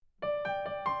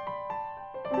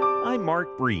I'm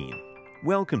Mark Breen.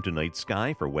 Welcome to Night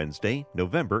Sky for Wednesday,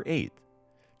 November 8th.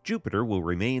 Jupiter will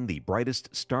remain the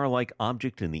brightest star-like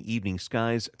object in the evening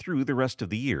skies through the rest of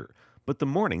the year, but the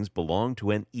mornings belong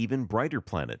to an even brighter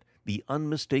planet, the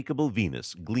unmistakable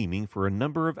Venus, gleaming for a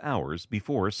number of hours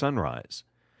before sunrise.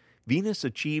 Venus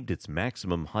achieved its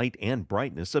maximum height and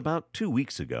brightness about 2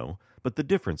 weeks ago, but the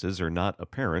differences are not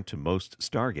apparent to most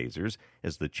stargazers,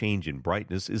 as the change in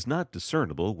brightness is not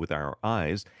discernible with our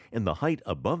eyes, and the height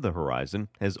above the horizon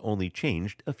has only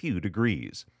changed a few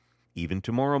degrees. Even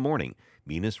tomorrow morning,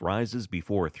 Venus rises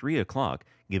before 3 o'clock,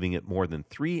 giving it more than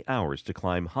 3 hours to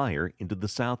climb higher into the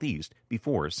southeast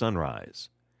before sunrise.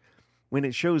 When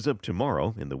it shows up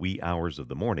tomorrow in the wee hours of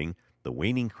the morning, the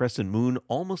waning crescent moon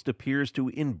almost appears to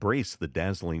embrace the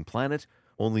dazzling planet,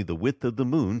 only the width of the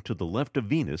moon to the left of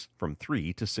Venus from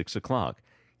 3 to 6 o'clock.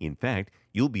 In fact,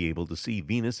 you'll be able to see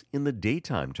Venus in the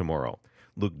daytime tomorrow.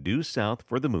 Look due south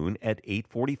for the moon at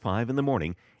 8:45 in the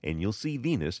morning, and you'll see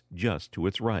Venus just to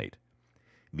its right.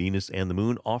 Venus and the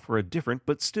moon offer a different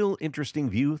but still interesting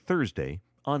view Thursday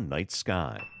on Night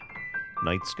Sky.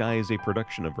 Night Sky is a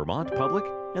production of Vermont Public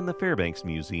and the Fairbanks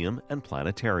Museum and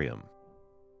Planetarium.